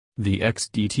The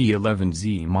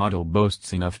XDT11Z model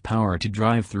boasts enough power to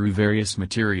drive through various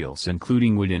materials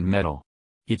including wood and metal.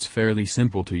 It's fairly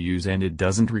simple to use and it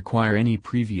doesn't require any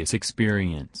previous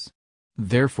experience.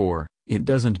 Therefore, it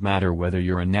doesn't matter whether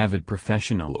you're an avid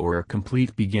professional or a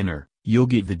complete beginner, you'll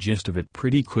get the gist of it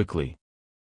pretty quickly.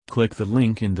 Click the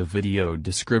link in the video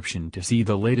description to see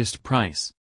the latest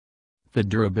price. The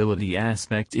durability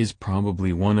aspect is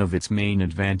probably one of its main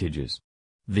advantages.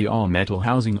 The all-metal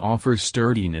housing offers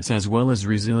sturdiness as well as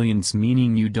resilience,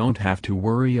 meaning you don't have to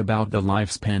worry about the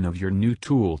lifespan of your new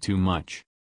tool too much.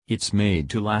 It's made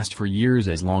to last for years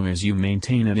as long as you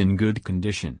maintain it in good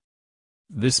condition.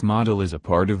 This model is a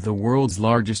part of the world's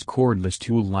largest cordless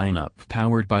tool lineup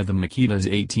powered by the Makita's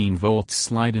 18-volt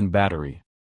slide-in battery.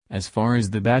 As far as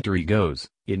the battery goes,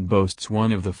 it boasts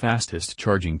one of the fastest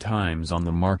charging times on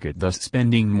the market, thus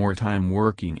spending more time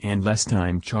working and less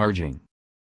time charging.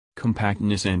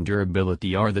 Compactness and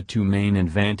durability are the two main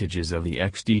advantages of the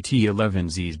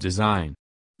XDT11Z's design.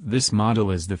 This model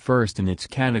is the first in its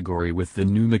category with the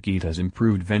new Makita's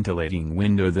improved ventilating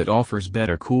window that offers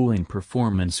better cooling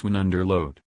performance when under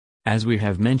load. As we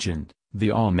have mentioned,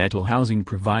 the all-metal housing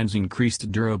provides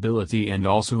increased durability and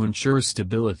also ensures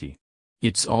stability.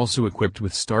 It's also equipped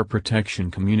with star protection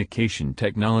communication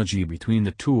technology between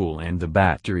the tool and the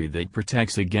battery that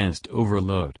protects against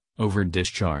overload,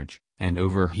 over-discharge, and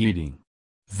overheating.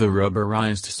 The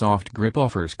rubberized soft grip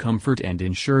offers comfort and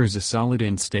ensures a solid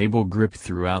and stable grip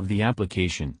throughout the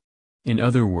application. In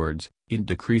other words, it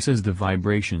decreases the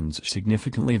vibrations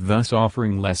significantly, thus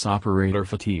offering less operator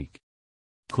fatigue.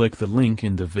 Click the link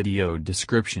in the video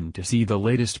description to see the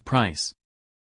latest price.